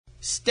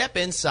Step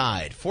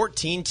inside,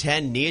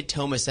 1410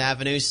 Neotomas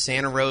Avenue,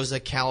 Santa Rosa,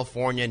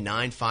 California,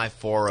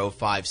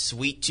 95405,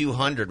 Suite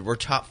 200. We're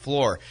top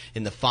floor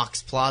in the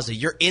Fox Plaza.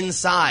 You're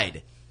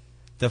inside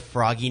the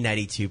Froggy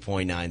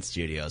 92.9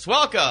 studios.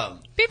 Welcome!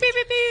 Pew, pew,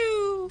 pew,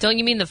 pew. Don't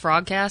you mean the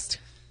Frogcast?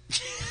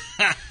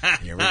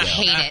 Here we go.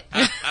 Hate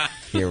it.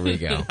 Here we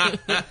go.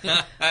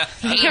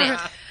 Hate it.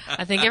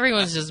 I think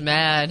everyone's just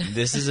mad.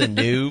 This is a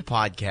new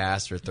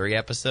podcast. We're 3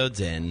 episodes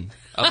in.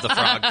 Of the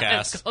Frogcast.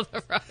 It's called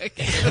the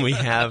Frogcast. And we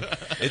have,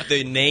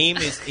 the name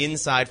is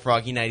Inside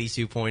Froggy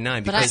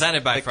 92.9. Because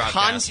presented by the Frogcast.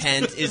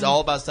 content is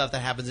all about stuff that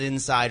happens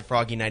inside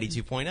Froggy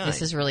 92.9.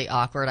 This is really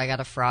awkward. I got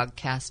a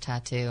Frogcast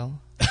tattoo.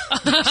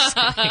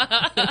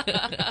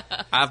 I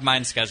have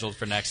mine scheduled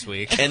for next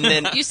week. And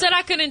then You said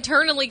I could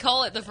internally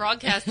call it the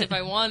Frogcast if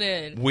I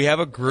wanted. we have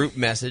a group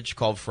message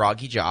called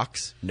Froggy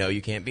Jocks. No,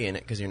 you can't be in it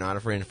because you're not a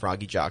friend of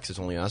Froggy Jocks. It's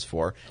only us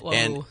 4. Whoa.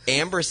 And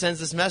Amber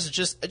sends this message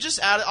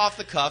just out off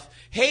the cuff.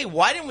 Hey,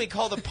 why didn't we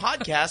call the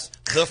podcast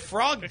the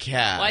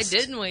Frogcast? Why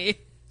didn't we?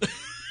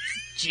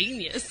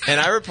 Genius. And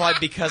I replied,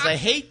 because I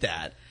hate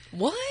that.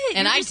 What?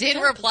 And You I just did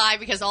said- reply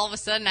because all of a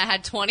sudden I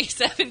had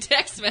 27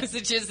 text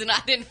messages and I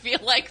didn't feel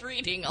like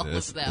reading all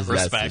of them. That's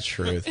Respect. the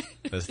truth.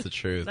 That's the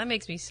truth. That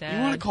makes me sad.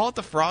 You want to call it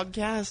the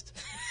Frogcast?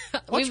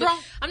 What's wrong?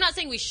 I'm not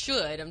saying we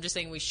should. I'm just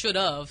saying we should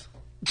have.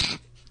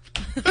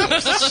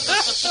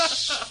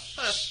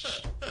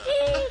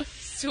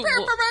 So,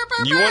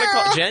 You want to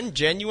call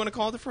Jen? You want to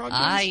call it the Frogcast?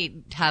 I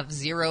have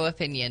zero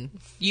opinion.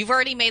 You've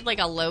already made like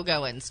a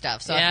logo and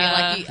stuff, so I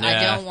Yeah. feel like I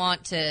Yeah. don't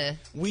want to.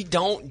 We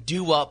don't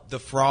do up the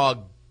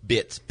frog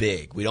bits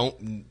big. We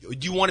don't. Do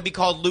you want to be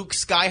called Luke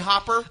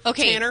Skyhopper?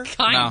 Okay. Tanner.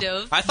 kind No.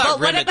 of. I thought But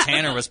what Ribbit about-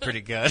 Tanner was pretty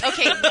good.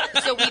 Okay,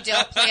 so we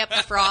don't play up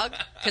the frog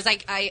because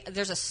I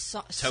there's a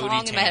song in my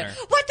head. Tanner.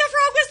 What the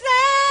frog was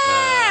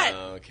that?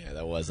 Okay,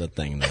 that was a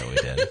thing that we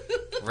did.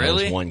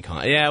 Really? That was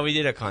one yeah, we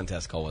did a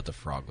contest called "What the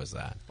Frog Was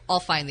That." I'll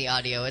find the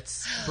audio.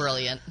 It's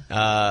brilliant.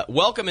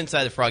 Welcome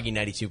inside the Froggy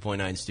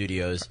 92.9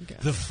 studios,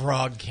 the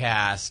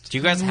Frogcast. Do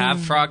you guys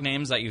have frog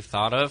names that you've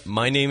thought of?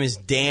 My name is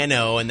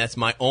Dano, and that's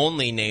my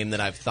only name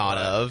that I've thought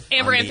of.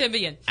 Amber I'm the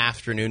Amphibian.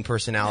 afternoon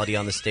personality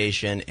on the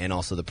station, and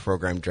also the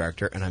program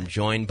director. And I'm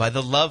joined by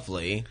the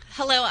lovely.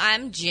 Hello,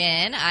 I'm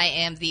Jenn. I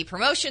am the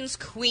promotions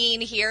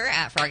queen here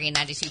at Froggy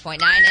 92.9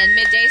 and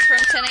middays from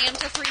 10 a.m.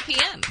 to 3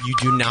 p.m. You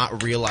do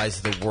not realize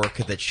the work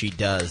that she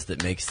does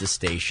that makes the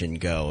station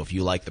go. If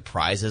you like the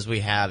prizes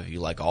we have, if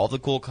you like all the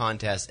cool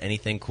contests,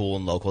 anything cool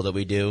and local that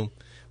we do,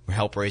 we're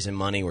help raising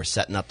money, we're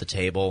setting up the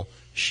table,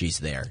 she's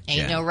there.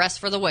 Ain't Jen. no rest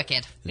for the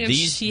wicked.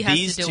 These She has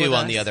to these deal two, with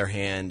on us. the other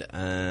hand,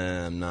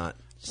 I'm not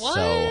What?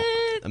 so.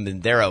 I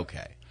mean, they're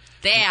okay.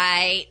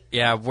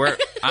 Yeah,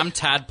 I'm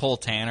Tadpole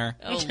Tanner.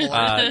 Oh,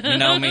 Lord. You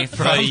know me The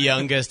from...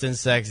 youngest and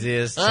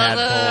sexiest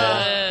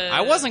tadpole.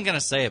 I wasn't going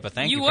to say it, but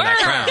thank you, You for that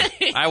were.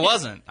 crown.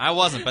 I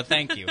wasn't, but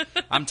thank you.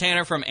 I'm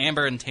Tanner from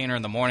Amber and Tanner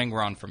in the Morning.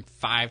 We're on from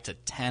 5 to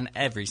 10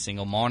 every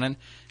single morning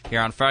here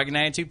on Froggy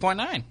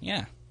 92.9.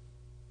 Yeah.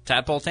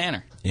 Tadpole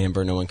Tanner.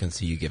 Amber, no one can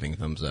see you giving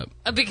thumbs up.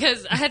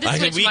 Because I had to I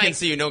switch mean, we my... can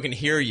see you. No one can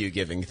hear you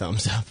giving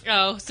thumbs up.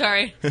 Oh,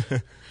 sorry.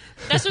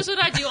 That's just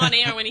what I do on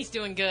air when he's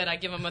doing good. I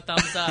give him a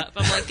thumbs up.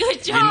 I'm like,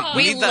 good job.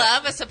 We need that-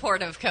 love a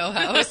supportive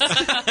co-host.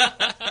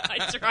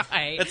 I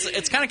try.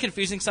 It's kind of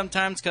confusing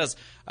sometimes because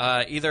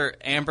either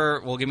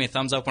Amber will give me a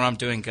thumbs up when I'm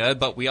doing good,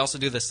 but we also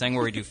do this thing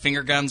where we do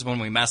finger guns when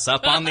we mess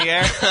up on the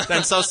air.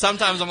 And so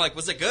sometimes I'm like,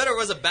 was it good or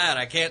was it bad?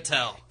 I can't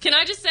tell. Can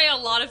I just say a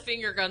lot of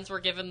finger guns were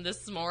given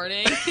this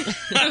morning?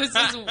 It was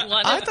just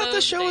one I of thought the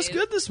those show was days.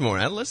 good this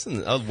morning. I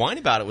listened. Wine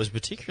About It was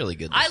particularly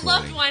good this I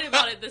loved morning. wine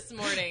about it this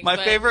morning. My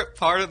but- favorite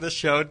part of the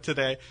show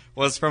today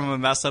was from a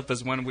mess up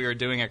is when we were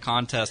doing a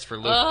contest for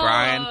Luke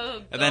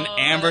Bryan. And then God.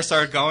 Amber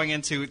started going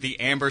into the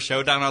Amber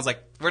Showdown. I was like,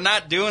 we're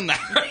not doing that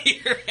right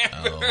here,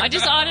 Amber. I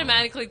just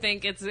automatically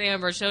think it's the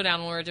Amber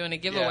Showdown when we're doing a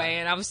giveaway, Yeah.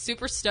 and I was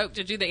super stoked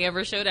to do the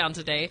Amber Showdown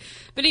today.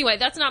 But anyway,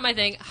 that's not my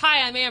thing.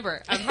 Hi, I'm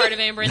Amber. I'm part of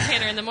Amber and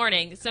Tanner in the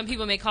Morning. Some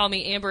people may call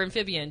me Amber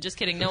Amphibian. Just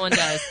kidding, no one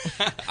does.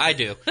 I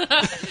do.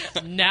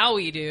 Now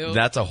we do.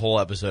 That's a whole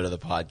episode of the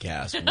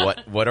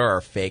podcast. What are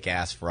our fake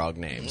ass frog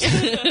names?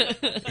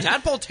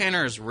 Tadpole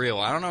Tanner is real.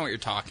 I don't know what you're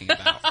talking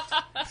about.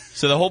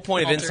 So the whole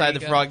point of Alter Inside the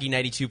ego. Froggy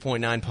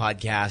 92.9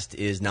 podcast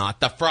is not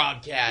the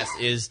Frogcast,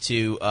 is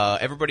to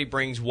everybody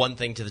brings one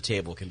thing to the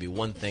table. It can be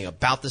one thing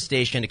about the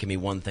station. It can be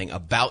one thing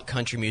about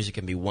country music.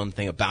 It can be one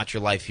thing about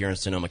your life here in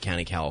Sonoma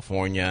County,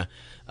 California.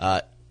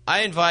 I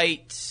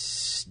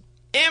invite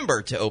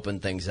Amber to open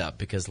things up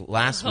because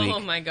last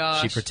week my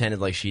gosh. she pretended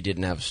like she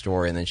didn't have a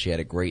story and then she had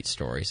a great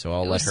story. So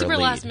I'll It let was her super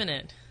lead. last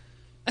minute.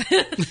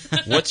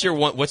 What's your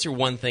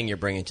one thing you're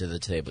bringing to the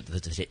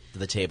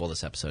table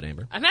this episode,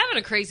 Amber? I'm having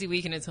a crazy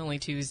week, and it's only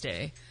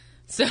Tuesday.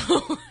 So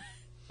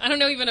I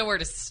don't even know where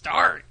to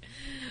start.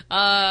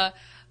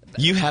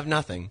 You have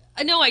nothing.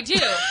 No, I do.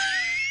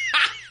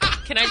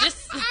 Can I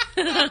just...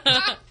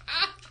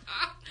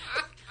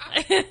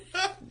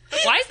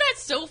 Why is that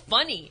so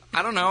funny?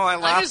 I don't know. I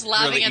laugh I'm just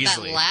laughing really at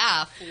easily. that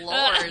laugh.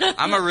 Lord.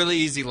 I'm a really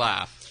easy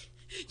laugh.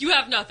 You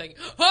have nothing.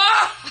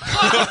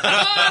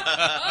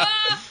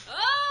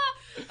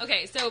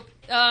 Okay, so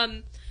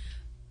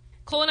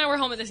Cole and I were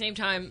home at the same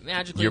time,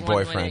 magically. Your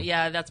boyfriend. One,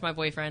 yeah, that's my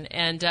boyfriend.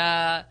 And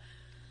I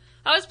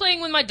was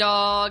playing with my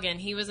dog, and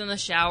he was in the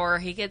shower.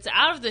 He gets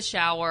out of the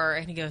shower,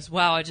 and he goes,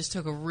 wow, I just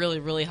took a really,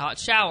 really hot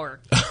shower.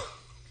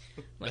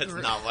 That's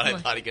not what I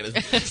thought he was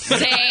going to say.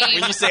 Same.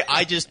 When you say,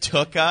 I just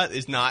took a,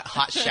 is not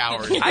hot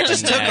shower. I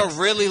just took a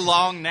really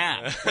long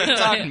nap. What are you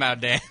talking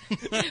about, Dan?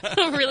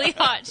 A really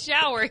hot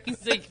shower.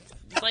 He's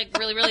like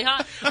really, really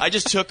hot. I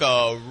just took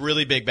a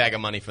really big bag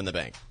of money from the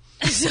bank.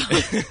 So,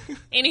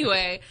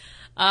 anyway,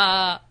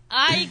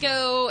 I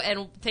go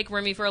and take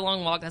Remy for a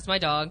long walk. That's my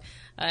dog.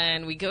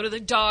 And we go to the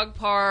dog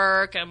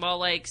park. I'm all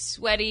like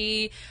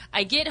sweaty.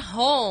 I get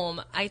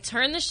home. I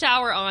turn the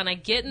shower on. I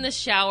get in the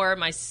shower.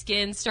 My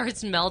skin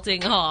starts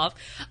melting off.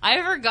 I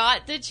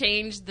forgot to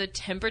change the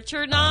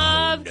temperature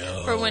knob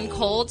for when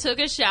Cole took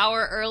a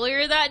shower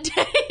earlier that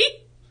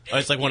day. Oh,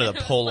 it's like one of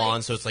the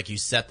pull-ons, so it's like you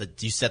set the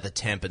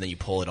temp and then you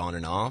pull it on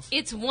and off?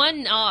 It's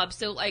one knob.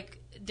 So like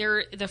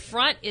the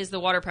front is the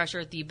water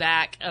pressure. The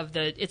back of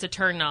it's a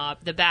turn knob.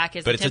 The back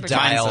is But the it's a temperature.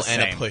 dial Mine's the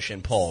and a same. push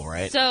and pull,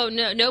 right? So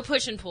no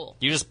push and pull.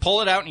 You just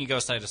pull it out and you go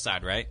side to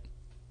side, right?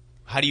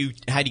 How do you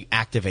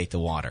activate the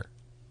water?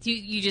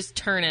 You just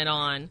turn it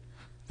on.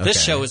 This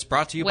Okay. show is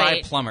brought to you by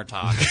Wait. Plumber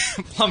Talk.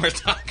 Plumber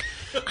Talk.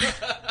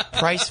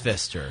 Price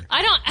Fister.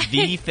 I don't.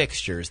 The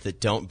fixtures that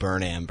don't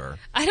burn amber.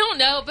 I don't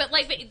know, but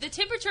like the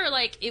temperature,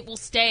 like it will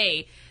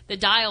stay. The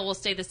dial will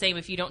stay the same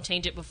if you don't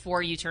change it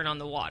before you turn on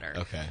the water.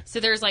 Okay. So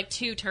there's like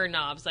two turn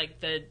knobs. Like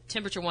the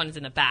temperature one is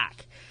in the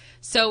back,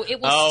 so it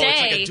will Oh, stay.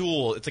 it's like a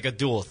dual. It's like a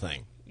dual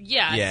thing.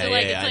 Yeah. Yeah, so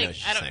like yeah, it's I know like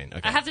what you're saying.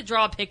 Okay. I have to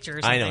draw a picture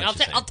or something. I know what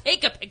you're saying. I'll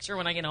take a picture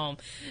when I get home,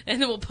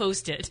 and then we'll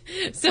post it.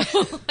 So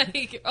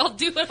like I'll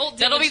do a whole.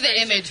 That'll be the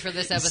demonstration. image for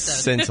this episode.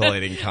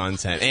 Scintillating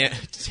content.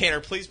 And Tanner,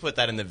 please put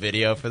that in the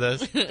video for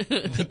this.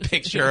 The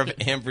picture of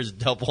Amber's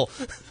double.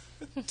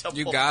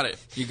 You got it.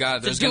 You got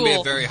it. There's a going to be a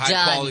duel. very high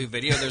Done. quality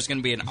video. There's going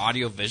to be an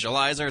audio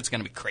visualizer. It's going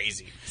to be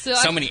crazy. So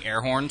So I- many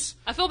air horns.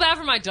 I feel bad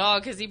for my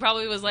dog because he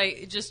probably was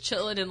like just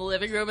chilling in the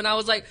living room, and I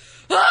was like,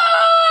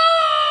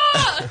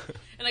 ah!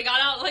 And I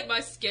got out, like my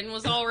skin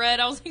was all red.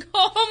 I was like,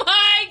 oh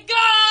my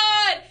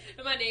god!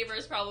 And my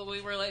neighbors probably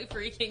were like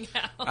freaking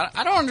out.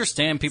 I don't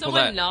understand people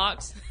Someone that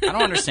knocked. I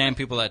don't understand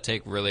people that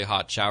take really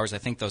hot showers. I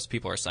think those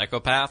people are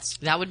psychopaths.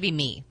 That would be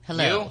me.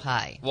 Hello. You?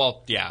 Hi.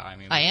 Well, yeah. I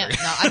mean, I am.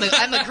 No,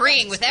 I'm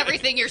agreeing with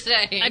everything you're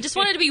saying. I just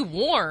wanted to be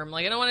warm.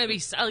 Like I don't want to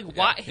be like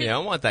why? Yeah, I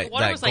want that, the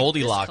water that was, like, this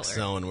Goldilocks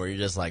color. zone where you're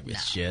just like,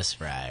 it's just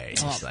right.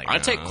 It's like, I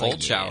take oh,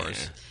 cold yeah.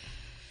 showers.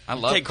 I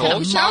love Take cold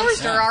cold What showers?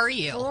 monster are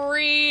you?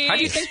 Free. How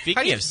do you think?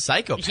 Speaking of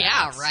psychopaths.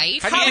 Yeah, right?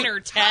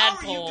 Tanner How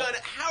Tadpole.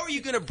 are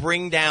you gonna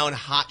bring down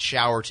hot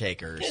shower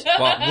takers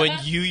Well, when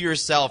you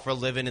yourself are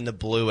living in the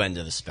blue end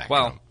of the spectrum?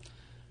 well,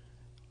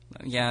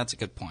 yeah, that's a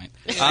good point.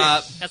 That's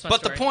my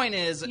but the story. point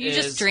is, You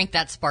just drink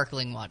that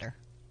sparkling water.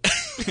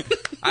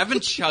 I've been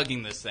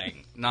chugging this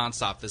thing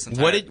nonstop this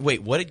entire.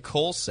 what did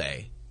Cole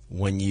say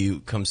when you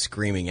come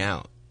screaming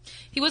out?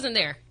 He wasn't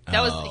there. That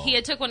Oh. was he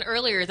had took one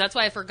earlier. That's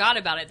why I forgot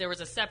about it. There was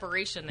a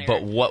separation there.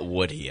 But what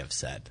would he have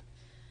said?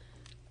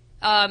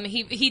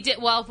 He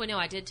did well. No,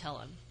 I did tell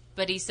him,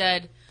 but he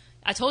said,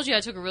 "I told you I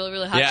took a really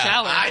really hot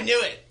shower." I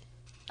knew it.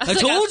 was I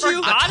like, told you.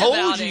 forgot I told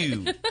about it.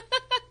 you.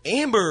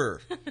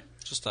 Amber,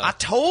 Just I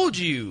told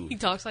you. He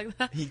talks like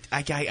that.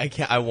 I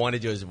can't. I want to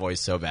do his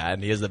voice so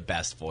bad. He has the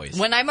best voice.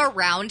 When I'm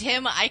around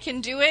him, I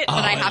can do it, but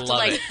I I have to love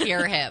like it.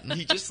 hear him.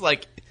 He just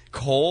like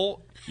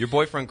Cole, your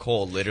boyfriend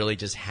Cole, literally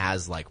just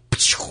has like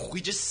he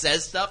just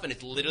says stuff and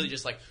it's literally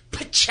just like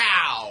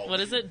pa-chow.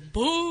 What is it?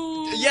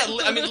 Boo! Yeah,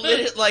 I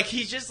mean, like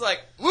he's just like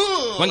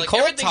ooh, When like,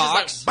 Cole everything's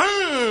talks- just like,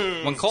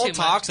 boom. When Cole Too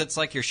talks, it's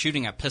like you're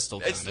shooting a pistol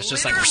gun. It's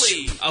just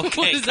literally- like,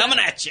 okay, coming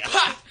at you.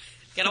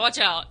 Gotta watch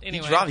out.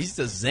 Anyway, He's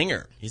a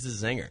zinger. He's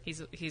a zinger.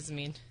 he's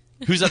mean.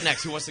 Who's up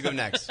next? Who wants to go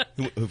next?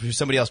 Who's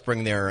somebody else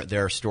bring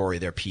their story,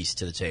 their piece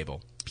to the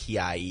table?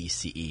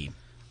 Piece.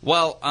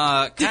 Well,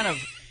 kind of.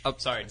 Oh,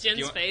 sorry. Do you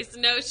Jen's want- face.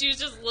 No, she was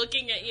just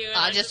looking at you. And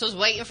I just was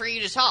waiting for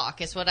you to talk.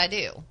 It's what I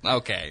do.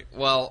 Okay.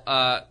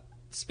 Well,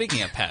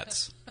 speaking of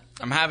pets,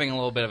 I'm having a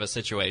little bit of a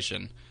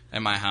situation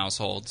in my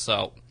household.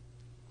 So,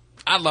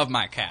 I love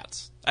my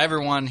cats.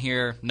 Everyone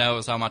here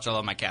knows how much I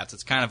love my cats.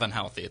 It's kind of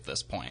unhealthy at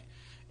this point.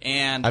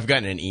 And I've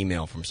gotten an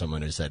email from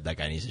someone who said that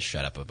guy needs to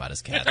shut up about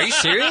his cat. are you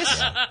serious?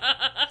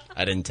 I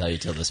didn't tell you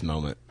till this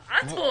moment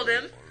I told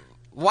him.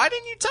 Why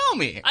didn't you tell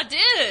me? I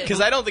did.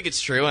 because I don't think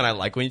it's true, and I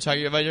like when you talk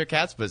about your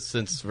cats. But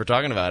since we're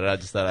talking about it, I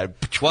just thought I'd.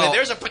 Well,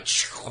 there's a.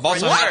 I've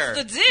also right had-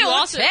 there. The deal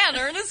also- with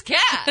Tanner and his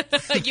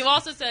cat. You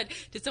also said,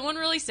 "Did someone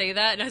really say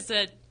that?" And I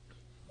said,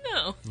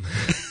 "No."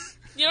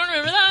 You don't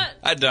remember that?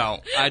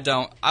 I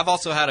don't. I've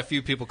also had a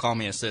few people call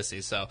me a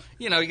sissy, so,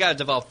 you know, you gotta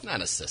develop, Not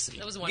a sissy.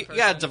 That was one you person.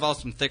 gotta develop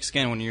some thick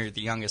skin when you're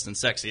the youngest and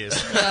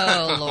sexiest.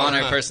 Oh, Lord.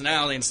 Honorary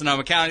personality in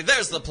Sonoma County.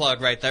 There's the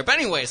plug right there. But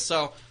anyway,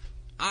 so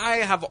I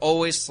have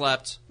always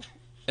slept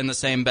in the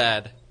same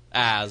bed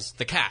as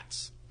the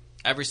cats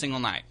every single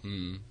night.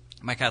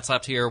 My cat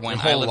slept here when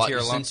I lived here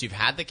alone. Since you've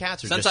had the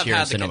cats, or Since just I've here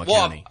had in the Sonoma cats.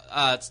 County?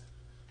 Well, it's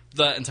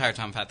the entire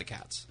time I've had the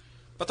cats.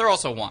 But they're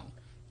also one.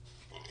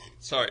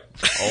 Sorry.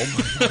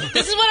 Oh my.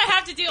 This is what I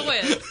have to deal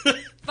with.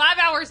 5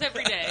 hours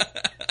every day.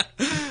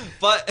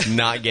 But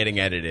Not getting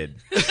edited.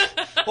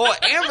 well,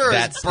 Amber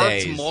That has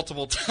burped stays.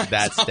 multiple times.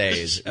 That on the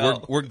stays.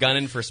 show. We're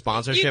gunning for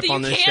sponsorship You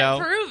on this can't show.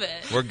 prove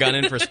it. We're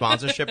gunning for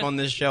sponsorship on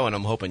this show, and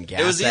I'm hoping gas.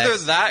 It was either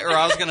X. that or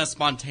I was going to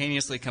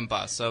spontaneously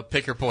combust. So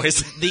pick your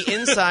poison. The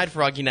Inside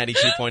Froggy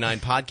 92.9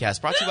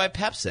 podcast brought to you by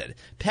Pepsid.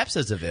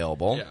 Pepsid's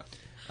available.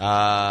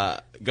 Yeah.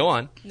 Go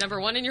on. Number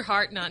 1 in your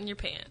heart, not in your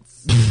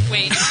pants.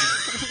 Wait.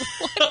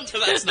 That's not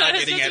That's getting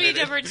supposed to be edited.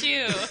 number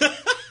 2.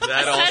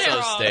 That I said it also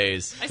wrong.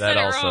 stays. I That said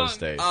it also wrong.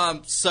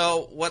 stays.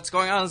 So what's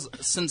going on is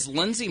since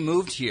Lindsay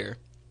moved here,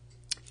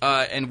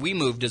 and we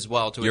moved as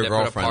well to a Your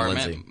different girlfriend,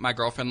 apartment. Lindsay. My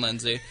girlfriend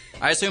Lindsay.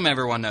 I assume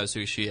everyone knows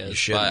who she is, You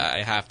shouldn't. but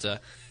I have to,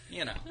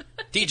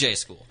 DJ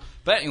school.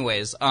 But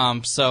anyways,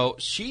 so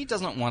she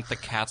doesn't want the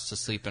cats to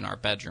sleep in our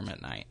bedroom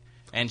at night,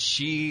 and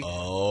she's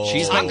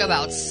Talk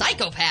about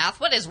psychopath.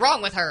 What is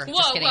wrong with her? Whoa,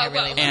 Just kidding. whoa, I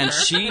really whoa. love and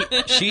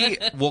her. she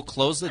will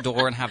close the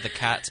door and have the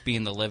cats be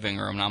in the living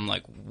room, and I'm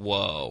like,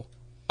 whoa,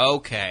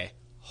 okay,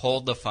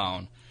 hold the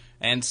phone.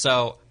 And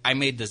so I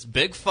made this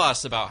big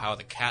fuss about how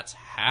the cats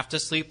have to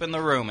sleep in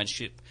the room, and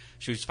she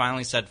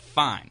finally said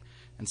fine.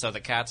 And so the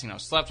cats,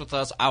 slept with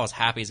us. I was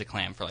happy as a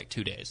clam for like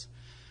 2 days.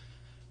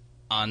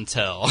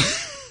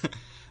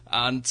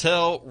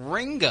 Until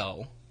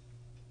Ringo,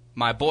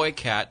 my boy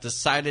cat,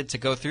 decided to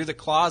go through the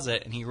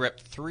closet and he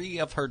ripped 3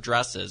 of her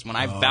dresses when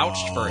I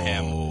vouched for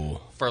him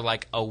for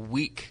like a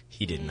week.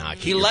 He did not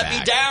get He your let back.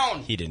 me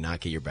down. He did not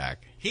get your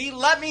back. He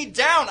let me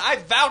down. I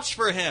vouched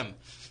for him.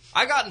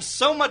 I got in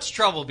so much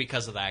trouble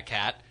because of that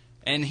cat.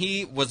 And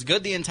he was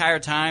good the entire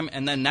time.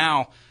 And then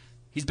now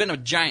he's been a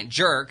giant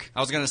jerk. I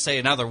was going to say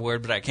another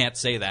word, but I can't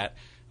say that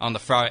on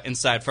the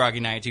Inside Froggy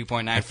 92.9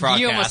 Frogcast.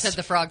 You almost said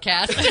the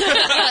Frogcast.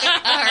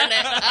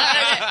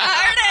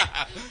 I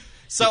heard it.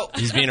 So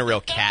He's being a real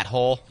cat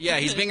hole. yeah,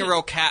 he's being a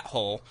real cat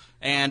hole.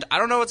 And I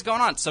don't know what's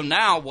going on. So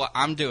now what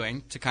I'm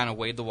doing to kind of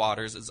wade the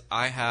waters is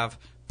I have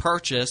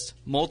purchased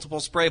multiple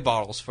spray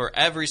bottles for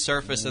every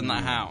surface in the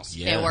house.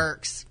 Yeah. It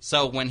works.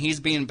 So when he's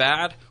being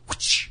bad,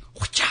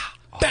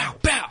 bow,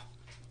 bow,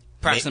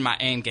 practicing my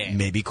aim game.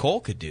 Maybe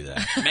Cole could do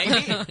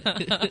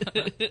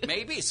that.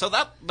 Maybe. So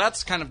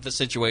that's kind of the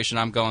situation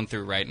I'm going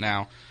through right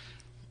now.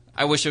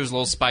 I wish it was a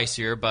little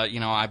spicier, but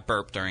I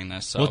burped during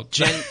this. So Well,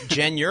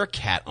 Jen, you're a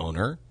cat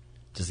owner.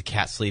 Does the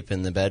cat sleep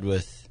in the bed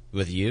with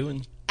you?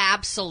 And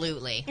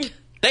Absolutely.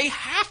 they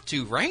have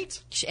to, right?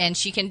 And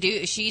she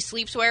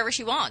sleeps wherever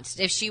she wants.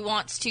 If she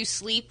wants to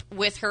sleep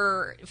with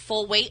her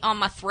full weight on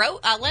my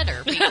throat, I'll let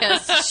her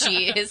because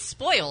she is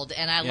spoiled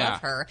and I Yeah.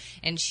 love her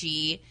and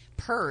she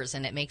purrs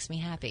and it makes me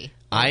happy.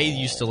 I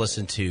used to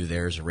listen to,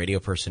 there's a radio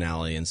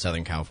personality in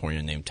Southern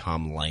California named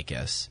Tom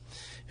Likas,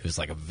 who's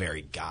like a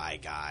very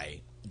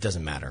guy.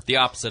 Doesn't matter. The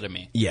opposite of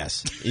me.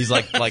 Yes. He's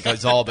like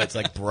it's all but it's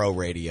like bro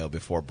radio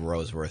before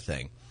bros were a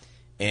thing.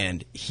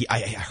 And I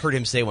heard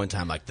him say one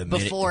time, like,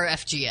 Before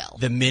FGL.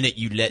 the minute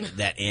you let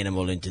that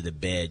animal into the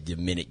bed, the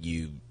minute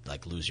you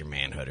like lose your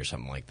manhood or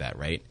something like that,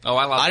 right? Oh,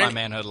 I lost my didn't-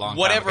 manhood a long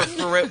whatever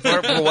time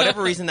ago. for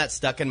whatever reason that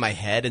stuck in my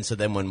head, and so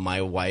then when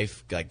my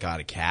wife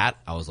got a cat,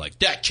 I was like,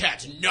 that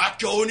cat's not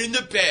going in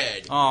the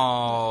bed.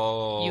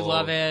 Oh. You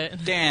love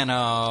it.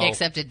 Dano.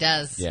 Except it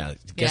does. Yeah,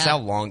 guess Yeah. how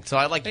long? So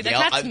I Wait, that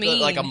cat's mean.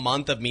 like a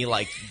month of me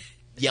like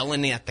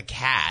yelling at the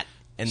cat,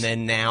 and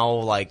then now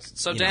like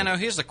So, you know, Dano,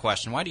 here's the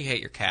question. Why do you hate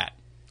your cat?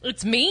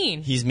 It's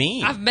mean. he's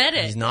mean. I've met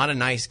it. He's not a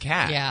nice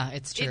cat. Yeah,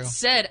 it's true. It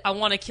said, I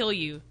want to kill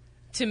you.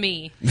 To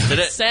me. Did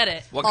it? Said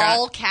it. What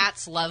All kind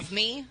cats love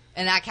me,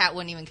 and that cat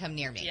wouldn't even come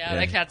near me. Yeah,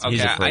 that cat's Okay,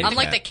 He's mean. afraid I'm of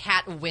like the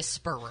cat. cat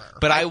whisperer.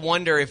 But I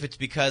wonder if it's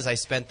because I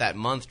spent that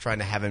month trying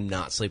to have him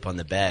not sleep on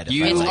the bed. If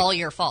You- I, It's like- all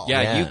your fault.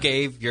 Yeah, Yeah. you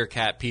gave your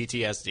cat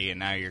PTSD, and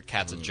now your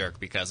cat's a jerk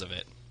because of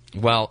it.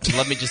 Well,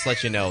 let me just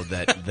let you know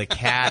that the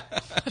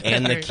cat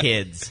and the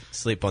kids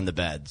sleep on the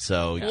bed,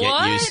 so get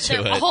What? used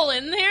to They're it. all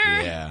in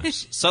there? Yeah.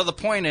 So the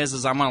point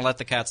is I'm going to let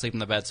the cat sleep in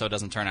the bed so it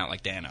doesn't turn out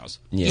like Dano's.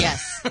 Yeah.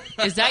 Yes.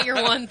 Is that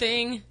your one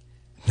thing?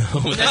 That's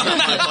not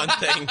my one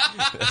thing.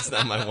 That's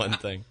not my one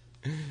thing.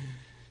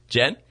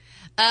 Jen?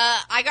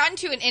 I got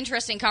into an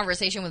interesting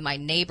conversation with my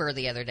neighbor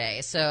the other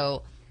day.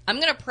 So I'm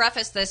going to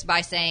preface this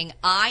by saying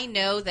I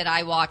know that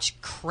I watch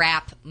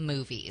crap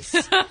movies.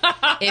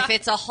 If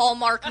it's a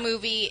Hallmark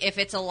movie, if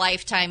it's a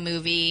Lifetime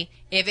movie,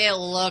 if it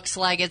looks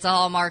like it's a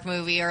Hallmark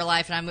movie or a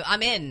Lifetime movie,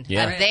 I'm in.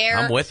 Yeah. I'm there.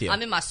 I'm with you.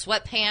 I'm in my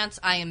sweatpants.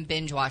 I am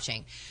binge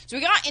watching. So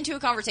we got into a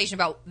conversation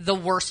about the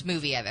worst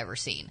movie I've ever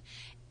seen.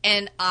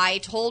 And I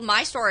told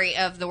my story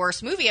of the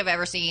worst movie I've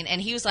ever seen,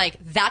 and he was like,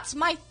 that's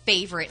my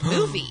favorite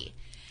movie.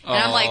 And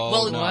I'm like,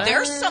 well, no.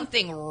 there's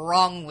something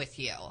wrong with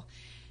you.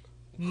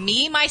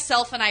 Me,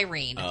 myself, and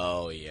Irene.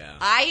 Oh, yeah.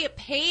 I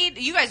paid.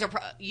 You guys are.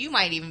 You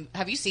might even.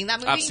 Have you seen that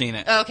movie? I've seen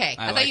it. Okay,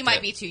 I I thought you liked might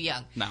it. be too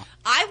young. No.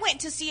 I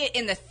went to see it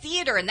in the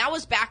theater, and that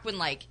was back when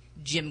like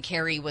Jim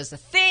Carrey was a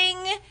thing.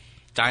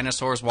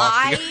 Dinosaurs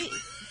walk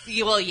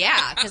Well,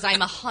 yeah, because I'm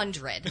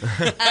 100.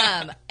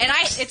 And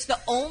it's the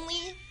only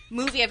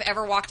movie I've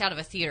ever walked out of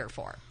a theater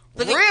for.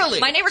 But Really?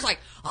 my neighbor's like,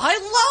 I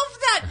love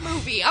that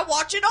movie. I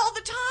watch it all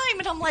the time.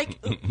 And I'm like,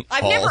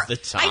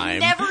 I've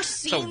never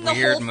seen the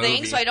weird whole thing,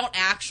 movie. so I don't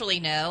actually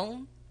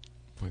know.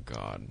 Oh my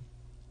God.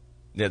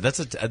 Yeah, that's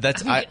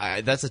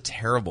a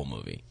terrible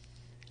movie.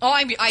 Oh,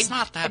 It's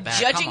not that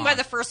bad. Judging Come by on.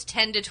 the first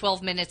 10 to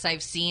 12 minutes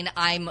I've seen,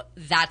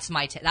 that's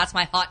my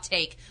hot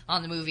take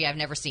on the movie I've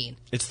never seen.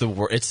 It's the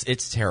worst.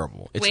 It's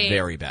terrible. It's Wait.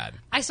 very bad.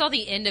 I saw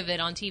the end of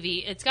it on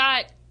TV. It's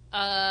got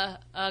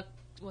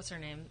what's her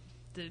name?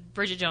 The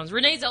Bridget Jones,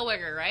 Renee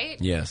Zellweger, right?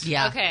 Yes.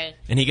 Yeah. Okay.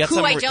 And he got Who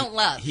some I don't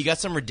love. He got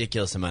some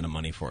ridiculous amount of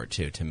money for it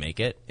too to make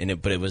it,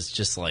 but it was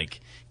just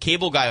like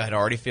Cable Guy had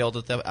already failed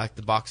at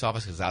the box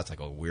office because that's like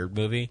a weird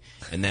movie,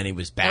 and then he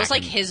was back. It was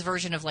like and- his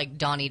version of like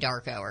Donnie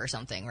Darko or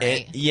something,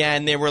 right? yeah,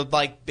 and they were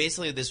like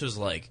basically this was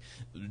like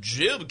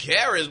Jim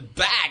Carrey's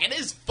back and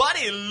his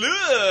funny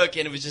look,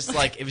 and it was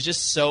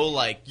just so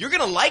like you're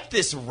gonna like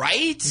this,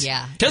 right?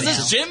 Yeah. Because I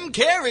it's know. Jim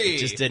Carrey. It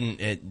just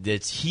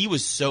didn't. He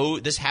was so.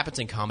 This happens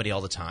in comedy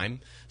all the time.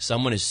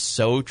 Someone is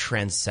so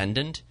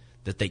transcendent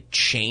that they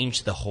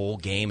change the whole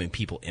game and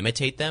people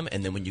imitate them,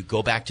 and then when you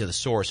go back to the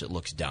source, it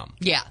looks dumb.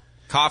 Yeah.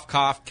 Cough,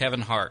 cough, Kevin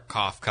Hart,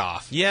 cough,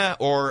 cough. Yeah,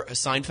 or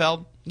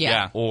Seinfeld.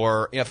 Yeah.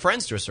 Or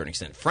Friends to a certain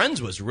extent.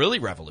 Friends was really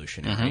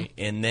revolutionary,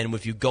 and then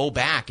if you go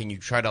back and you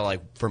try to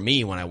like, for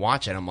me when I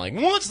watch it, I'm like,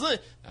 what's the?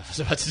 I was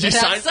about to do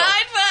That's Seinfeld,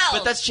 Seinfeld!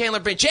 but that's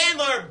Chandler Bing.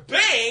 Chandler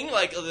Bing,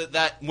 like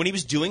that when he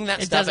was doing that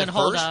It stuff doesn't at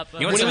hold first. up.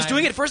 When he was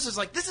doing it at first, it's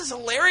like this is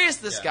hilarious.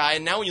 This guy,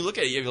 and now when you look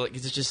at it, you're like,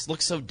 it just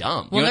looks so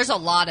dumb. Well, there's a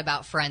lot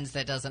about Friends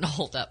that doesn't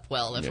hold up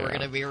well, if we're Yeah.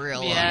 going to be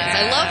real. Yeah. Honest.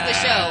 I love the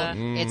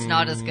show. It's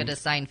not as good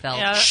as Seinfeld.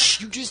 Yeah.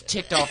 Shh, you just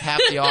ticked off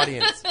half the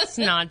audience. That's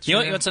not true.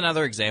 You know what's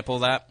another example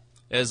of that?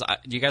 Do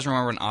you guys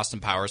remember when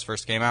Austin Powers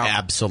first came out?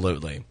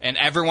 Absolutely. And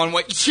everyone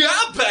went, yeah,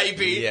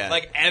 baby! Yeah.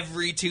 Like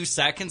every 2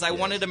 seconds, I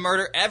wanted to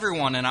murder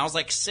everyone, and I was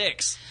like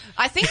 6.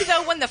 I think,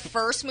 though, when the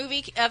first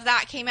movie of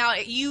that came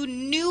out, you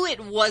knew it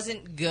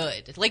wasn't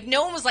good. Like,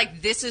 no one was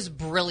like, this is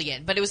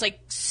brilliant, but it was, like,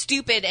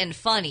 stupid and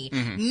funny.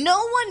 Mm-hmm. No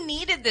one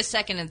needed the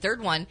second and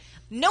third one.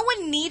 No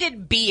one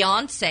needed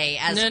Beyonce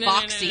as No, no, no,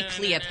 Foxy no, no, no,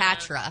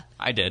 Cleopatra.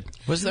 I did.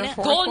 Was there a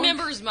fourth Gold one?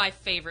 Member is my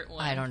favorite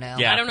one. I don't know.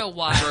 Yeah. I don't know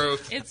why.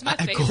 Truth. It's my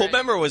favorite.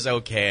 Goldmember was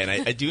okay, and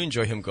I do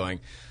enjoy him going,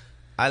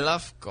 I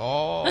love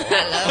gold. See?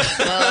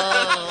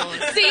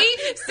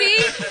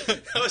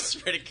 That was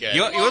pretty good.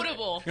 You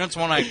Quotable. want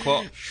someone I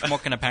quote,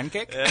 smoking a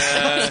pancake?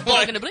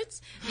 Walking a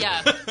blitz?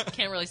 Yeah,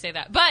 can't really say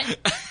that, but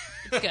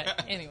it's good.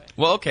 Anyway,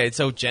 Well, okay,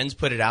 so Jen's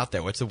put it out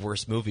there. What's the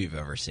worst movie you've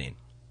ever seen?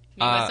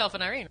 me, myself,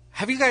 and Irene.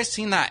 Have you guys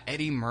seen that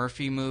Eddie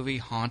Murphy movie,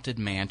 Haunted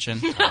Mansion?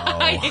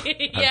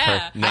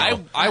 Yeah.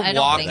 No. I don't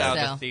walked think out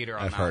so. the theater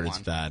on I've that heard one. it's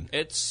bad.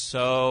 It's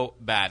so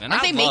bad. And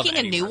Aren't I they love making a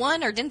Eddie new Murphy.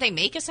 one, or didn't they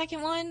make a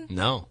second one?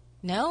 No.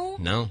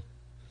 No?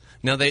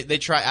 No, they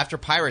try, after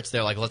Pirates,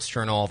 they're like, let's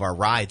turn all of our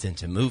rides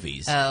into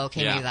movies. Oh,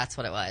 okay, Yeah. maybe that's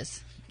what it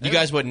was. You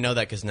guys wouldn't know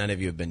that because none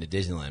of you have been to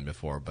Disneyland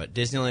before, but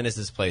Disneyland is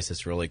this place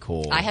that's really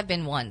cool. I have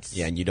been once.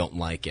 Yeah, and you don't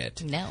like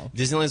it. No.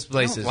 Disneyland's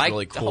place You is don't like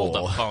really Hold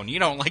cool. up, phone. You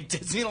don't like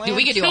Disneyland? Dude,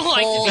 we could do a Don't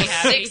like to whole be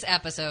happy. 6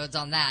 episodes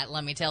on that,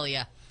 let me tell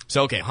you.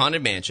 So, okay,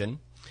 Haunted Mansion.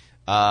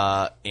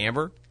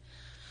 Amber?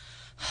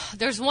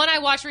 There's one I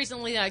watched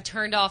recently that I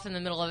turned off in the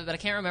middle of it, but I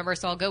can't remember,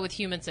 so I'll go with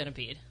Human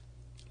Centipede.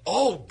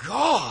 Oh,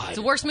 God. It's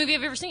the worst movie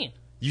I've ever seen.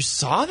 You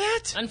saw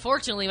that?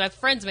 Unfortunately, my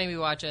friends made me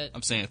watch it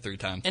I'm saying it 3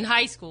 times. in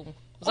high school.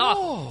 It was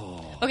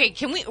awful. Okay,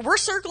 we're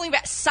circling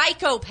back.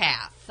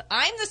 Psychopath.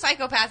 I'm the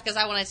psychopath because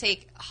I want to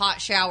take hot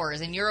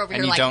showers, and you're over And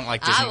here you like, don't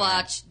like I Disneyland.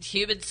 watched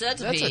Human That's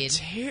Centipede.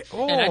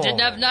 And I didn't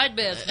have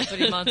nightmares for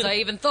 3 months. I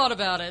even thought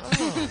about it.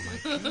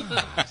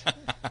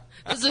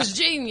 This is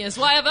genius.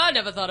 Why have I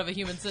never thought of a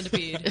human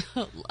centipede?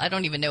 I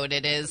don't even know what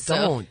it is. So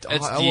Don't.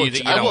 It's I you will,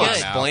 that you I don't will want to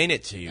explain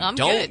it to you. I'm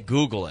don't good.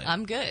 Google it.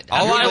 I'm good.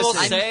 All I'm I will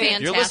I'm say-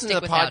 fantastic You're listening to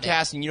the without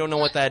podcast and you don't know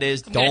what that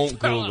is, gonna don't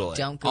throw Google it. it.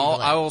 Don't Google All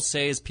it. I will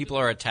say is people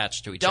are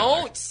attached to each other.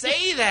 Don't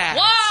say that.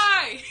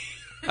 Why?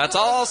 That's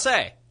all I'll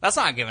say. That's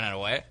not giving it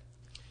away.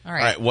 All All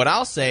right, what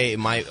I'll say,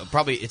 I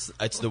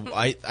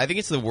think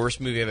it's the worst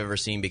movie I've ever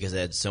seen because it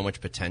had so much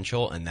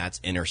potential, and that's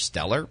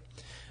Interstellar.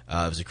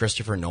 It was a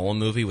Christopher Nolan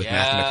movie with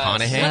Matthew Yes.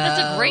 McConaughey. Well,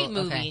 that's a great okay.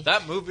 movie.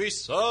 That movie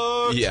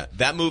sucks. Yeah,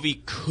 that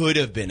movie could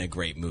have been a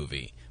great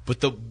movie.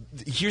 But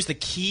here's the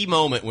key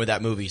moment where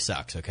that movie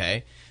sucks,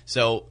 okay?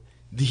 So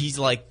he's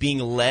like being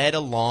led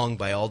along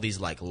by all these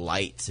like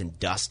lights and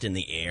dust in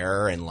the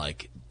air and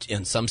like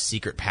in some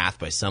secret path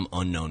by some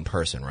unknown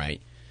person,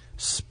 right?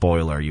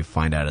 Spoiler, you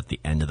find out at the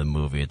end of the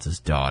movie it's his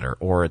daughter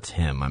or it's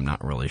him, I'm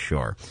not really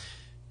sure.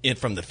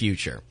 From the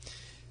future.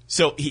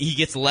 So he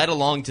gets led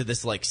along to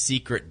this like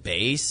secret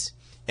base,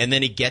 and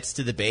then he gets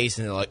to the base,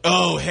 and they're like,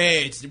 "Oh,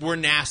 hey, we're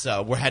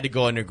NASA. We had to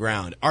go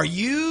underground." Are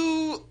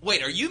you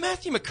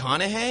Matthew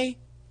McConaughey?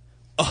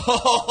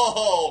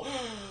 Oh,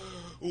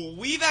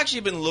 we've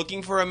actually been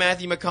looking for a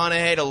Matthew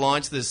McConaughey to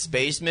launch this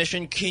space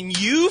mission. Can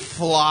you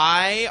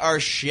fly our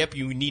ship?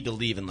 You need to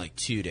leave in like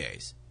 2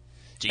 days.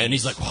 Jeez. And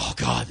he's like, oh,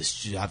 God,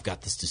 I've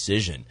got this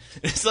decision.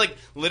 It's like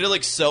literally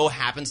like so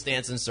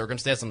happenstance and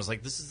circumstance. I'm just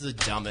like, this is the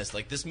dumbest.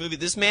 Like this movie,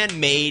 this man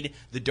made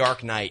The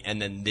Dark Knight,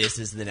 and then this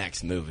is the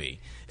next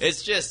movie.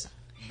 It's just,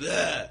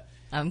 bleh.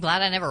 I'm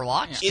glad I never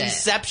watched it.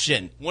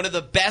 Inception, one of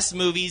the best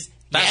movies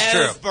That's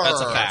ever. true.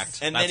 That's a fact.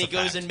 And That's then he a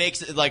goes fact. and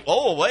makes it like,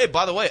 oh, wait,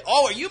 by the way,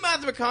 oh, are you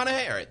Matthew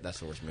McConaughey? All right, that's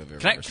the worst movie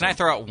I've ever Can I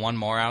throw out one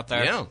more out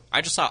there? Yeah.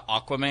 I just saw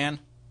Aquaman.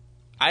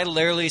 I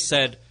literally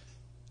said,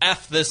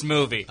 F this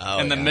movie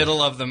in the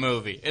middle of the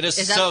movie. It is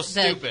Is so that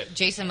stupid.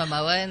 Jason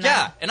Momoa in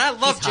Yeah, that? and I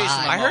love He's Jason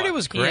hot. Momoa. I heard it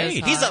was great. He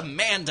is He's hot. a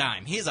man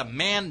dime. He's a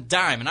man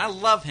dime, and I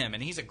love him,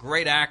 and he's a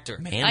great actor.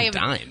 Man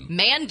Dime.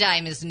 Man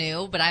dime is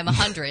new, but I'm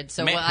 100,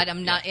 so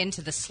I'm not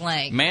into the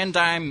slang. Man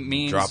dime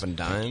means Dropping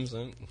dimes.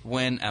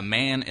 when a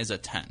man is a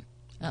 10.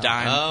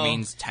 Dime Oh.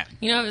 means 10.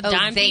 You know, a Oh,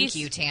 dime thank piece?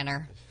 you,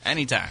 Tanner.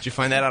 Anytime. Did you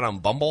find that out on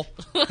Bumble?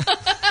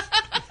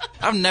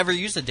 I've never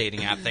used a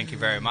dating app, thank you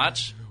very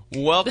much.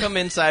 Welcome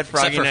inside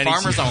Froggy Except for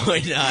farmers only.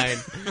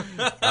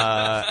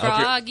 92.9.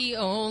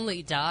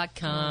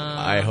 FroggyOnly.com.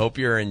 I hope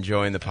you're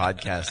enjoying the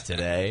podcast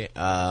today.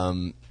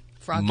 Froggies.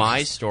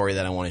 My story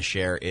that I want to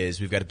share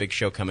is we've got a big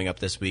show coming up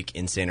this week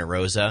in Santa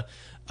Rosa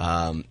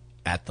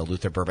at the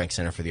Luther Burbank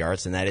Center for the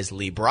Arts, and that is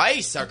Lee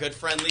Brice, our good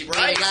friend Lee We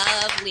Brice.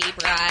 love Lee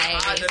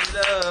Hard Brice. to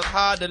love,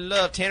 hard to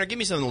love. Tanner, give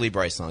me some of the Lee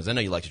Brice songs. I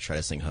know you like to try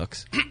to sing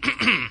hooks.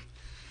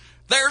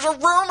 There's a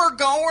rumor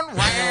going Lord,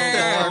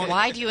 round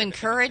why do you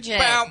encourage it?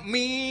 about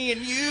me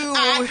and you.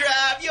 I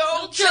drive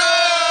your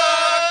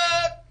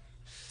truck.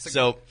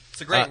 So It's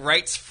a great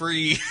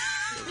rights-free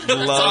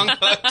love,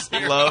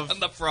 here love, on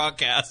the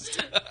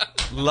Frogcast.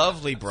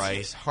 lovely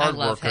Bryce, hard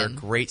love worker, him.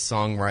 great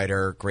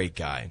songwriter, great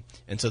guy.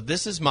 And so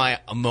this is a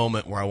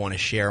moment where I want to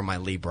share my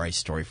Lee Brice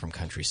story from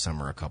Country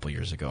Summer a couple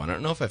years ago. And I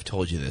don't know if I've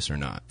told you this or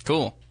not.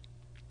 Cool.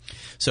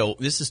 So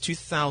this is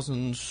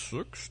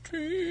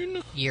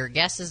 2016. Your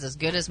guess is as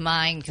good as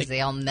mine because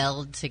they all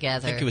meld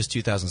together. I think it was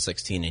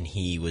 2016, and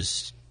he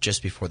was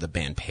just before the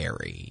band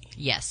Perry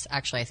Yes,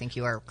 actually, I think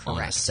you are on a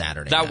correct.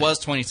 Saturday That night. was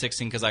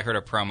 2016 because I heard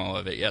a promo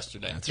of it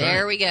yesterday.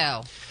 There we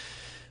go.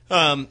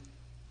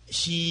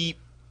 He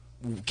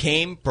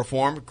came,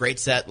 performed, great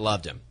set,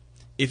 loved him.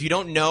 If you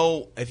don't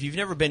know, if you've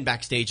never been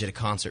backstage at a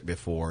concert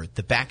before,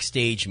 the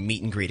backstage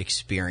meet and greet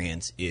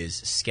experience is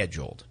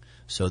scheduled.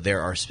 So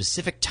there are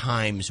specific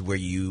times where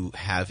you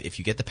have, if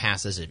you get the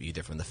passes,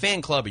 either from the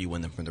fan club or you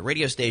win them from the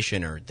radio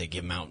station or they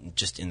give them out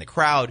just in the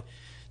crowd,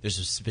 there's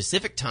a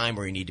specific time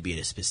where you need to be at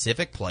a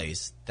specific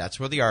place. That's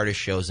where the artist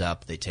shows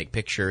up. They take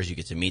pictures. You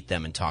get to meet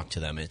them and talk to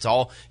them. It's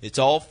all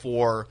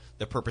for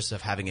the purpose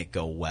of having it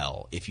go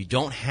well. If you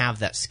don't have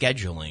that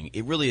scheduling,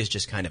 it really is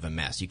just kind of a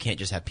mess. You can't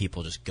just have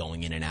people just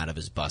going in and out of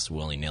his bus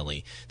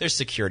willy-nilly. There's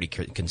security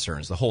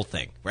concerns, the whole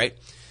thing, right?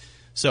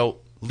 So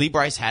Lee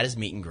Brice had his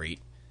meet and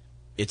greet.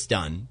 It's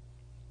done.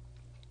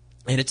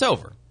 And it's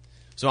over.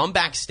 So I'm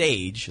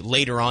backstage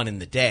later on in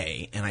the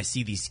day, and I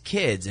see these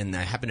kids, and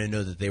I happen to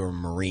know that they were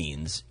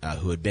Marines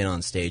who had been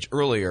on stage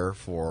earlier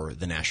for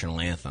the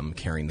national anthem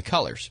carrying the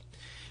colors.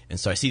 And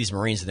so I see these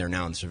Marines, and they're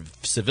now in sort of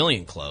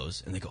civilian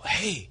clothes, and they go,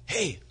 hey,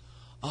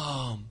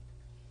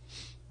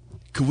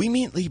 could we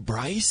meet Lee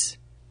Brice?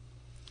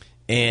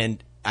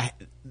 And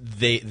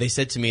they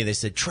said to me,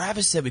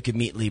 Travis said we could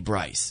meet Lee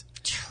Brice.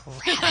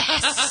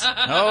 Travis.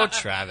 Oh,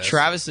 Travis.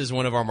 Travis is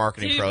one of our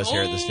marketing pros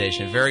here at the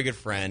station, very good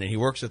friend, and he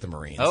works with the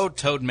Marines. Oh,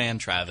 Toadman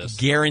Travis.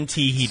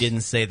 Guarantee he didn't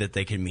say that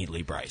they could meet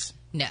Lee Brice.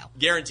 No.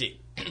 Guarantee.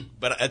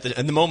 But at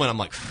the moment, I'm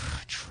like,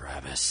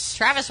 Travis.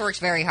 Travis works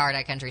very hard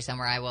at Country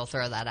Summer. I will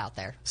throw that out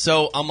there.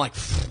 So I'm like,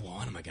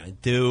 what am I going to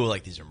do?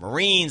 Like, these are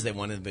Marines. They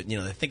wanted, but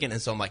they're thinking. And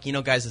so I'm like,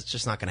 guys, it's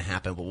just not going to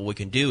happen. But what we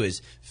can do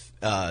is,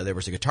 there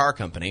was a guitar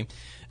company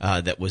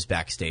that was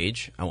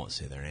backstage. I won't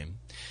say their name.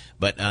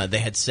 But they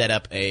had set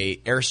up a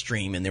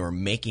Airstream, and they were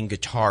making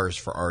guitars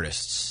for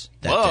artists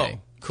that day.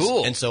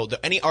 Cool. And so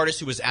any artist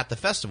who was at the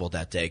festival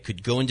that day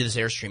could go into this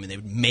Airstream, and they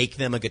would make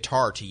them a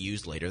guitar to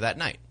use later that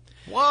night.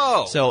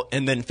 Whoa. So,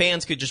 and then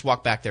fans could just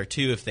walk back there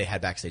too if they had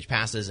backstage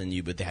passes,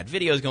 but they had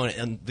videos going,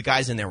 and the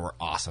guys in there were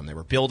awesome. They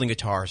were building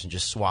guitars and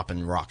just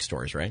swapping rock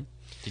stories, right?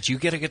 Did you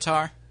get a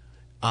guitar?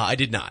 I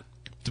did not.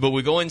 But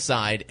we go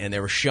inside, and they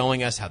were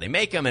showing us how they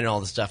make them and all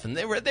this stuff, and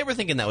they were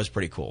thinking that was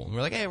pretty cool. And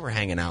we're like, hey, we're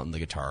hanging out in the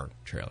guitar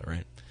trailer,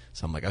 right?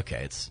 So I'm like,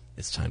 okay, it's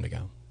time to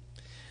go.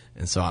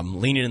 And so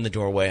I'm leaning in the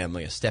doorway. I'm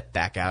going to step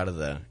back out of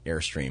the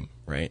Airstream,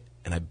 right?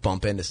 And I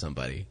bump into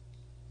somebody,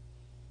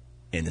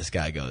 and this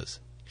guy goes,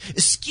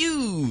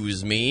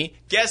 excuse me.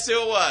 Guess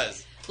who it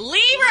was?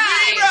 Lee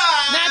Brice!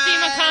 Matthew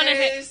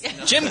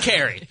McConaughey. Jim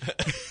Carrey.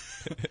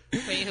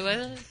 Wait, who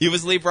was it? He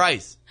was Lee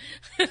Brice.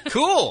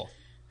 Cool.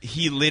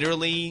 He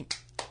literally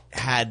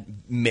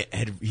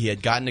he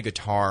had gotten a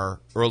guitar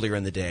earlier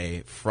in the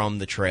day from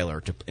the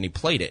trailer, and he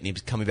played it, and he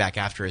was coming back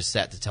after his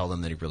set to tell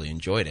them that he really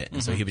enjoyed it,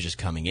 and so he was just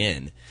coming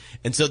in.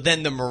 And so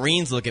then the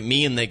Marines look at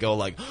me and they go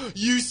like,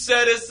 "You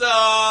set us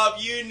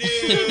up, you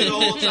knew the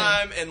whole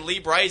time." And Lee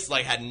Brice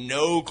like had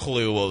no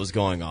clue what was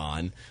going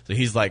on, so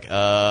he's like,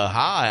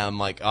 "Hi." I'm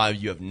like,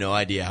 "You have no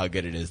idea how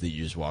good it is that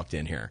you just walked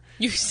in here."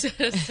 You set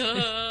us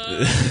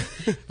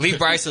up. Lee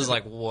Brice is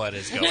like, what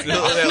is going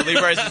on? Lee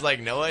Brice is like,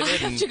 "No, I I have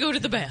didn't." to go to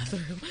the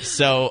bathroom.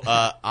 So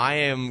I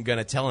am going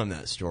to tell him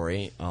that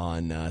story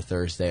on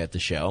Thursday at the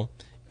show,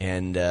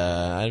 and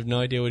I have no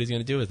idea what he's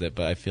going to do with it,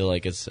 but I feel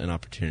like it's an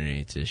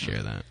opportunity to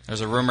share that.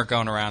 There's a rumor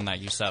going around that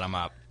you set him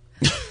up.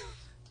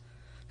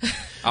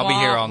 I'll be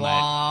here all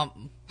night.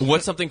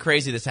 What's something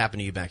crazy that's happened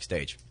to you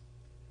backstage?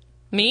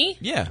 Me?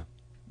 Yeah.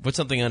 What's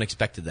something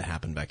unexpected that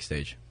happened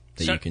backstage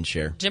that you can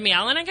share? Jimmy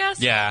Allen, I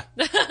guess? Yeah,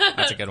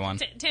 that's a good one.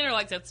 Tanner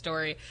likes that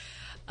story.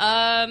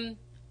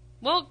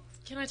 Well,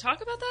 can I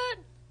talk about that?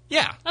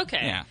 Yeah. Okay.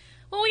 Yeah.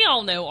 Well, we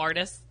all know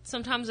artists.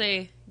 Sometimes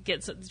they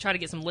try to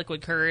get some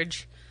liquid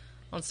courage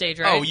on stage,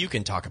 right? Oh, you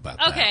can talk about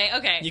that.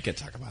 Okay. You can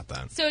talk about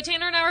that. So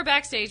Tanner and I were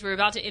backstage. We were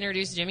about to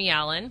introduce Jimmy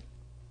Allen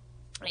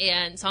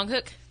and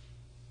Songhook.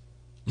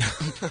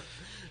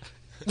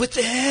 With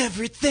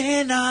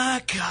everything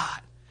I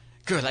got,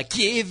 girl, I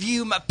give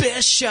you my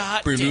best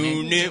shot.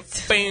 Jimmy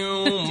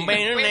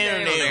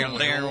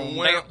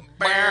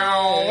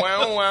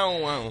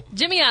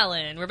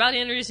Allen. We're about to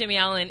introduce Jimmy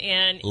Allen,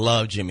 and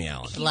Love Jimmy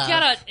Allen. he's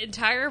got an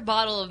entire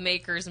bottle of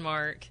Maker's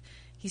Mark.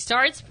 He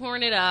starts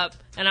pouring it up,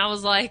 and I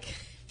was like,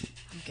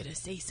 I'm going to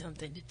say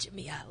something to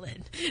Jimmy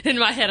Allen. In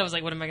my head, I was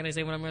like, what am I going to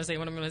say, what am I going to say,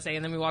 what am I going to say?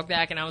 And then we walked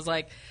back, and I was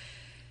like,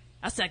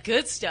 that's that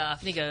good stuff.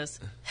 And he goes,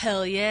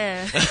 hell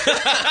yeah.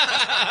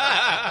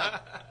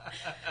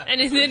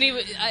 And then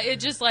it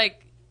just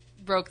like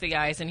broke the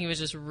ice, and he was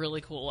just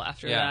really cool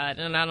after that.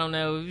 And I don't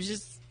know,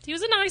 he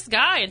was a nice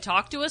guy and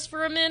talked to us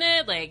for a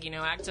minute, like,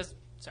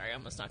 sorry, I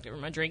almost knocked over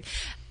my drink.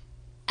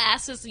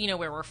 Asked us,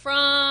 where we're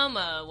from,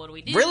 what do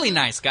we do? Really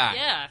nice guy.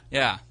 Yeah.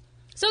 Yeah.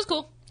 So it was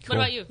cool. What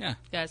about you? Yeah.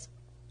 Guys?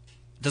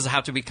 Does it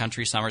have to be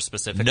country summer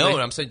specifically? No,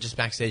 I'm saying just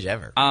backstage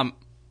ever.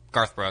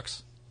 Garth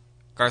Brooks.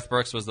 Garth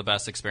Brooks was the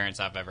best experience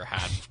I've ever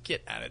had.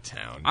 Get out of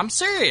town. I'm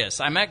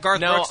serious. I met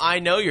Garth Brooks. No, I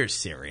know you're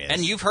serious.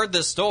 And you've heard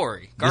this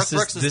story. Garth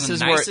Brooks is the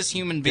nicest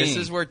human being. This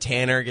is where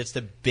Tanner gets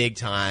the big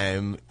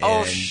time.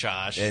 Oh,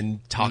 shush.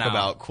 And talk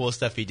about cool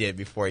stuff he did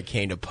before he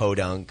came to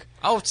Podunk.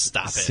 Oh,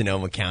 stop it.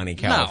 Sonoma County,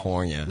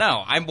 California.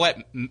 No,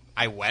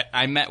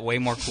 I met way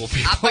more cool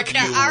people.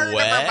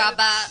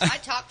 I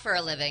talk for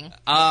a living.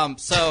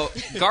 So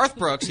Garth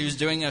Brooks, he was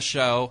doing a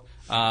show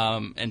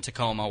in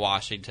Tacoma,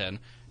 Washington,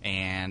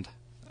 and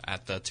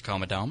at the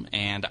Tacoma Dome,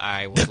 and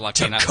I was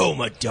lucky enough.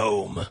 Tacoma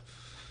Dome.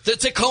 The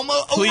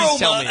Tacoma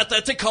Aroma at the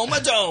Tacoma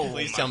Dome.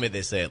 Please tell me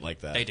they say it like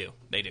that. They do.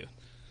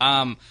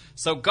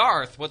 So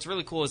Garth, what's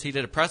really cool is he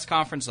did a press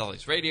conference with all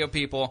these radio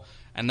people,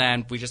 and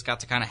then we just got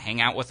to kind of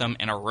hang out with him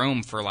in a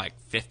room for like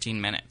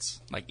 15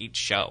 minutes, like each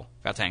show.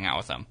 Got to hang out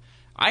with him.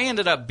 I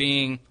ended up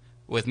being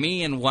with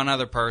me and one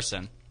other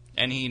person,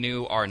 and he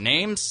knew our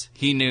names.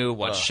 He knew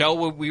what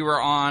show we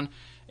were on,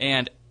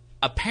 and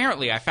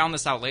apparently, I found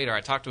this out later.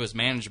 I talked to his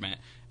management,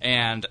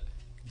 and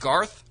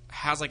Garth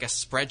has like a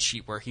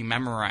spreadsheet where he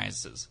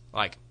memorizes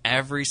like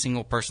every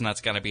single person that's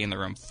going to be in the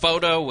room,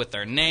 photo with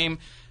their name.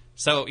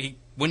 So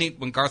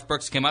when Garth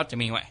Brooks came up to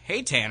me, he went,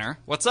 "Hey Tanner,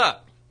 what's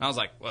up?" And I was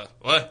like,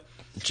 "What?"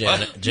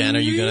 Jen, are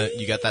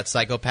you got that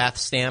psychopath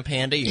stamp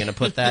handy? You gonna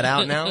put that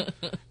out now?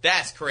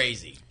 That's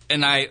crazy.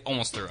 And I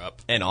almost threw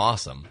up. And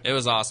awesome. It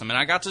was awesome. And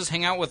I got to just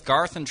hang out with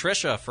Garth and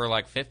Trisha for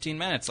like 15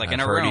 minutes, like in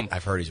a room.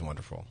 I've heard he's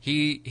wonderful.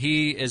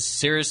 He is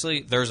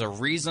seriously, there's a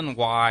reason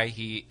why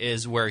he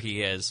is where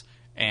he is.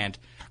 And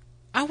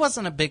I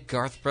wasn't a big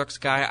Garth Brooks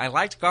guy. I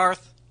liked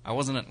Garth. I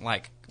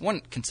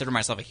wouldn't consider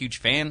myself a huge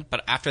fan.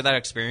 But after that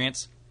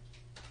experience,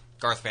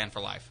 Garth fan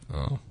for life.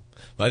 Oh.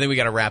 Well, I think we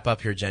got to wrap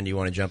up here. Jen, do you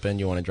want to jump in?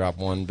 Do you want to drop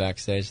one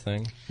backstage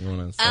thing? You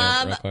want to say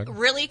it real quick?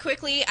 Really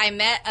quickly, I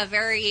met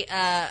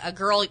a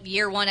girl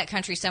year one at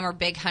Country Summer,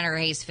 big Hunter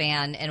Hayes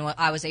fan, and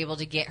I was able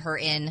to get her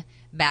in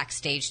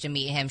backstage to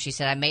meet him. She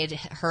said I made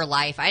her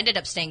life. I ended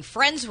up staying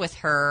friends with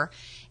her,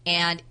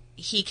 and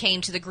he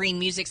came to the Green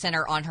Music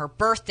Center on her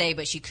birthday,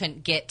 but she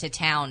couldn't get to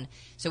town.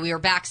 So we were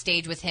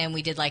backstage with him.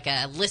 We did like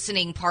a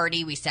listening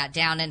party. We sat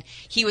down, and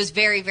he was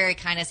very, very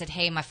kind. I said,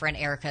 "Hey, my friend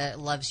Erica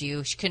loves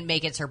you. She couldn't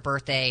make it. It's her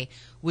birthday.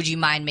 Would you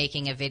mind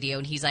making a video?"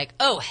 And he's like,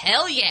 "Oh,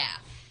 hell yeah."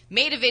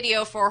 Made a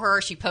video for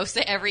her. She posts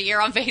it every year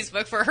on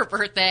Facebook for her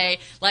birthday.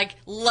 Like,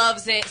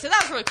 loves it. So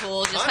that was really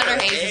cool. Just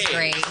Hunter Hayes is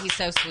great. He's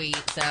so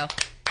sweet. So,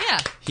 yeah.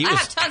 I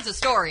have tons of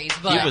stories,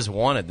 but he was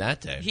wanted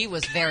that day. He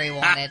was very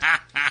wanted.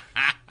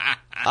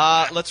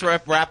 Let's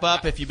wrap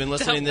up. If you've been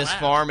listening this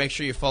far, make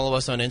sure you follow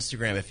us on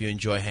Instagram if you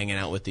enjoy hanging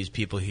out with these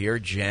people here.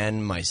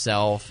 Jen,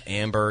 myself,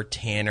 Amber,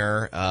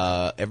 Tanner.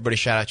 Everybody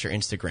shout out your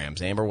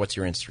Instagrams. Amber, what's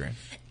your Instagram?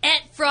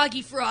 At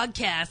Froggy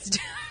Frogcast.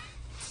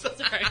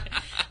 Sorry.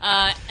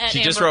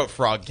 She just wrote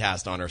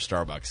Frogcast on her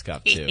Starbucks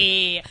cup,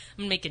 too.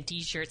 I'm making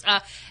T-shirts.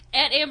 At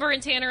Amber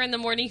and Tanner in the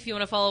morning if you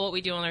want to follow what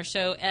we do on our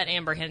show. At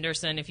Amber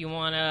Henderson if you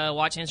want to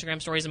watch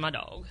Instagram stories of my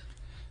dog.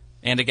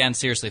 And again,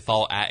 seriously,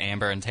 follow at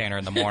Amber and Tanner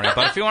in the morning.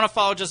 But if you want to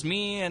follow just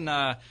me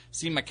and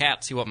see my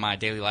cat, see what my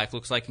daily life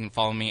looks like, you can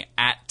follow me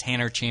at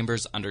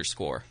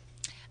TannerChambers_.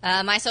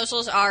 My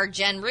socials are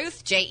Jenn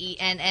Ruth,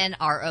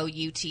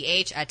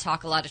 JENNROUTH. I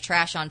talk a lot of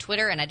trash on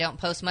Twitter, and I don't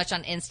post much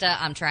on Insta.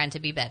 I'm trying to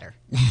be better.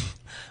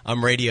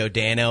 I'm Radio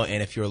Dano,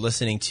 and if you're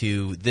listening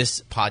to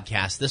this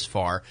podcast this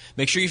far,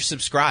 make sure you've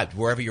subscribed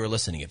wherever you're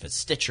listening. If it's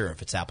Stitcher,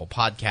 if it's Apple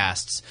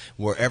Podcasts,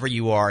 wherever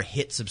you are,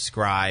 hit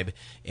subscribe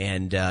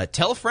and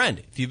tell a friend.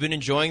 If you've been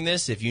enjoying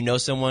this, if you know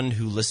someone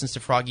who listens to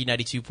Froggy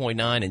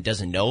 92.9 and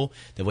doesn't know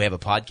that we have a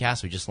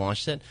podcast, we just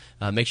launched it,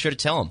 make sure to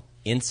tell them.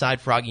 Inside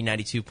Froggy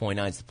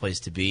 92.9 is the place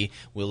to be.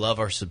 We love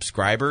our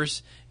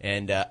subscribers,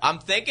 and I'm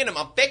fixing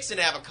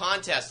to have a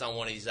contest on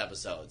one of these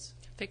episodes.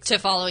 To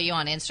follow you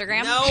on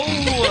Instagram?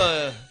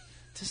 No!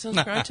 To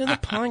subscribe to the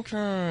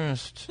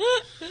podcast.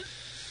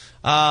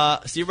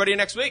 See everybody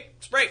next week.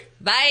 Spray.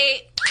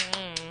 Bye.